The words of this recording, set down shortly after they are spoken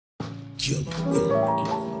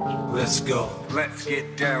Let's go. Let's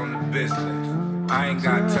get down to business. I ain't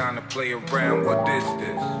got time to play around. What is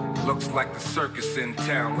this? Looks like a circus in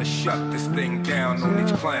town. Let's shut this thing down on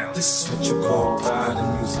these clowns. This is what you call pride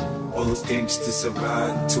in music. All the gangsters are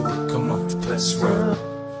riding to it. Come on, let's ride.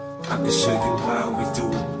 I can show you how we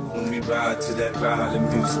do it. When we ride to that ride in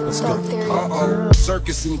music, let's go. Uh-oh,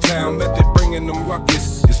 circus in town, method bringing them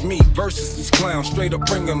ruckus. It's me versus these clowns, straight up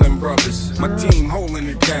bringing them brothers. My team holding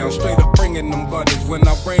it down, straight up bringing them buddies. When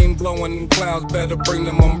I rain blowing them clouds, better bring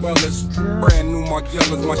them umbrellas. Brand new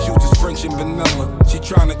Margielas, my shoes is French and vanilla. She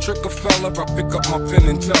tryna trick a fella, I pick up my pen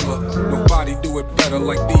and tell her. Nobody do it better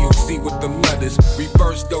like DOC with them letters.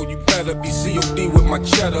 Reverse though, you better be COD with my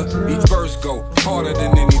cheddar. Each verse go harder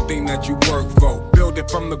than anything that you work for. Build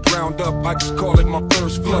it from the ground up, I just call it my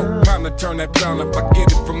first flow. Time to turn that down if I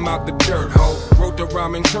get it from out the dirt hole. Wrote the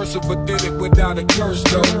rhyme in cursive but did it without a curse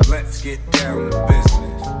though. Let's get down to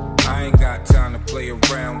business. I ain't got time to play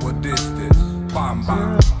around. What is this? Bomb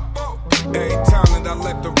bomb. Every time that I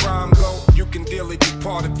let the rhyme go, you can dearly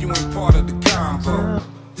depart if you ain't part of the combo.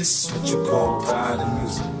 This is what you call pride in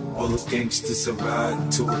music. All the gangsters are riding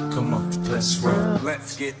to it. Come on, let's ride.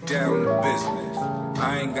 Let's get down to business.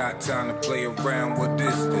 I ain't got time to play around. What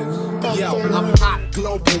is this? Yo, I'm hot,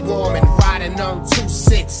 global warming, riding on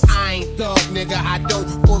 2-6. I ain't thug, nigga, I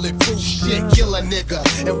don't bulletproof shit. Kill a nigga,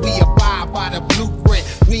 and we abide by the blueprint.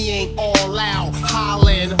 We ain't all out,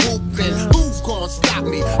 hollering, hooping. Who's gonna stop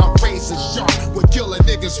me? I'm razor sharp with killer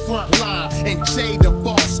niggas front line and Jay the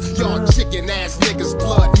boss. Y'all chicken ass niggas,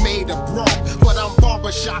 blood made of broth. But I'm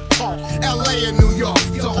barbershop talk, LA and New York.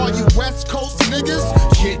 To all you West Coast niggas,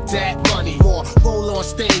 get that money. More roll on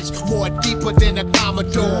stage, more deeper than the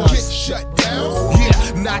Commodore. Get shut down,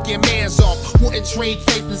 yeah, knock your mans off. Wouldn't trade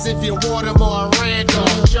papers if you want them or a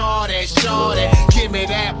Randolph. Shorty, give me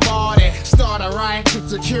that party. Start a riot to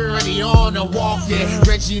security on the walk, yeah.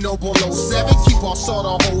 Reggie Noble 07, keep all sort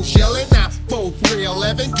of hoes yelling. Now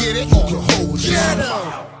 4311, get it on the whole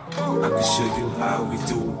channel. I can show you how we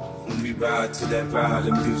do it. When we ride to that ride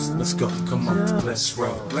in music, let's go. Come on, let's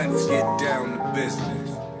roll. Let's get down to business.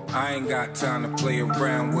 I ain't got time to play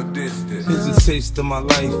around. What is this? Here's a taste of my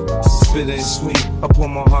life, spit and sweet. I pour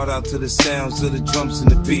my heart out to the sounds of the drums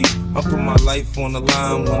and the beat. I put my life on the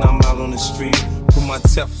line when I'm out on the street. Put my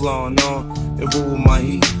Teflon on and roll with my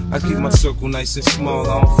heat. I keep my circle nice and small,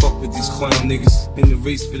 I don't fuck with these clown niggas. In the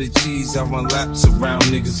race for the G's, I run laps around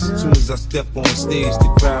niggas. Soon as I step on stage,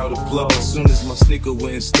 the crowd applause. Soon as my sneaker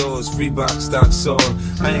went in stores, Reebok stock soar.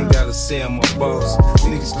 I ain't gotta say I'm a boss,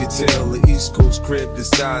 niggas can tell. The East Coast crib the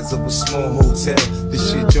size of a small hotel.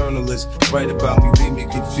 This shit journalists write about me, leave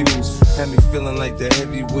me confused. Had me feeling like the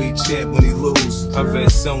heavyweight champ when he lose. I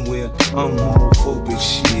read somewhere, I'm homophobic,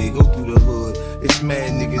 shit, go through the hood. It's mad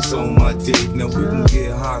niggas on my dick. Now we can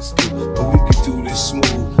get hostile, but we can do this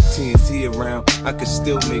smooth. TNT around, I can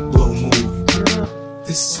still make blow move.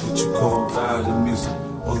 This is what you call pride in music.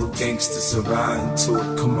 All the gangsters are riding to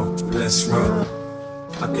it. Come on, let's ride.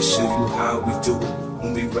 I can show you how we do it.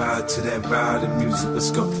 When we ride to that ride in music, let's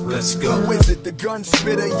go, let's go. Who is it? The gun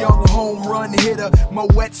spitter, young home run hitter. My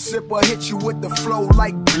wet sipper hit you with the flow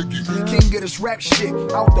like Biggie. King of this rap shit,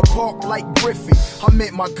 out the park like Griffey. I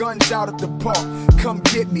meant my guns out at the park, come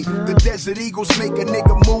get me. The Desert Eagles make a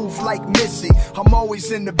nigga move like Missy. I'm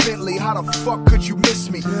always in the Bentley, how the fuck could you miss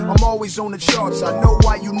me? I'm always on the charts, I know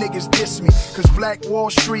why you niggas diss me. Cause Black Wall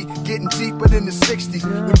Street getting deeper than the 60s.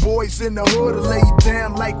 The boys in the hood will lay you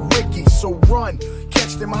down like Ricky, so run.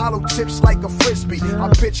 Catch them hollow tips like a frisbee. I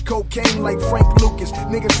pitch cocaine like Frank Lucas.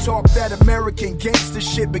 Niggas talk that American gangster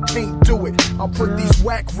shit but can't do it. I'll put these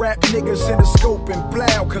whack rap niggas in the scope and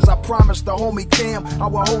blow. Cause I promised the homie Cam I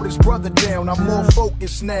would hold his brother down. I'm more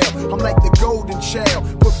focused now, I'm like the golden child.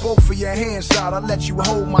 Put both of your hands out, I'll let you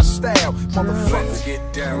hold my style, motherfucker. Let's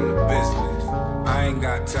get down to business. I ain't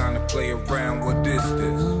got time to play around. What is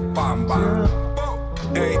this? Bomb bomb.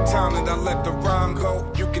 Every time that I let the rhyme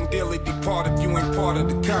go, you can dearly depart if you ain't part of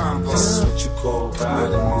the combo. This is what you call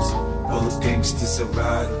pride in music. All the gangsters are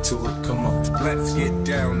riding to it. Come on, let's get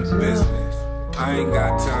down to business. I ain't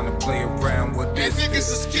got time to play around. What is this?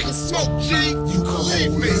 Niggas is getting smoked, G. You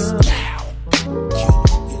believe me?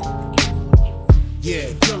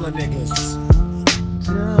 Yeah, killer niggas.